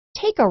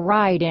Take a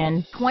ride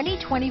in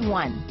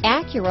 2021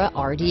 Acura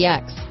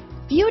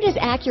RDX. Viewed as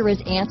Acura's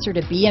answer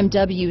to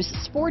BMW's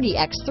sporty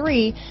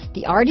X3,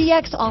 the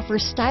RDX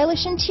offers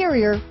stylish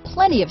interior,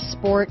 plenty of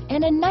sport,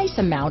 and a nice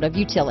amount of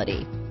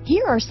utility.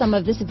 Here are some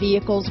of this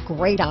vehicle's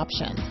great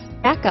options: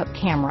 backup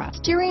camera,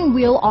 steering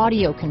wheel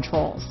audio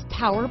controls,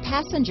 power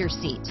passenger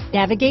seat,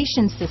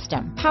 navigation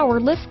system, power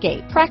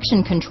liftgate,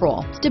 traction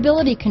control,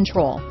 stability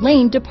control,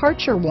 lane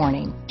departure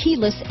warning,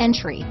 keyless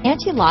entry,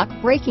 anti-lock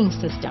braking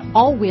system,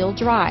 all-wheel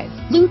drive,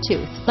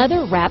 Bluetooth,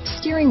 leather-wrapped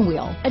steering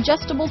wheel,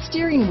 adjustable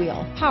steering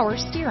wheel, power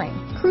steering,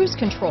 cruise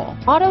control,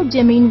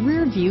 auto-dimming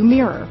rear-view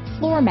mirror,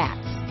 floor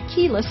mats,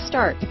 keyless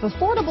start. If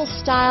affordable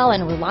style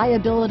and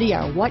reliability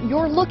are what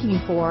you're looking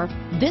for,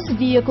 this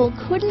vehicle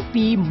couldn't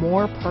be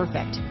more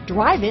perfect.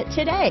 Drive it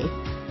today.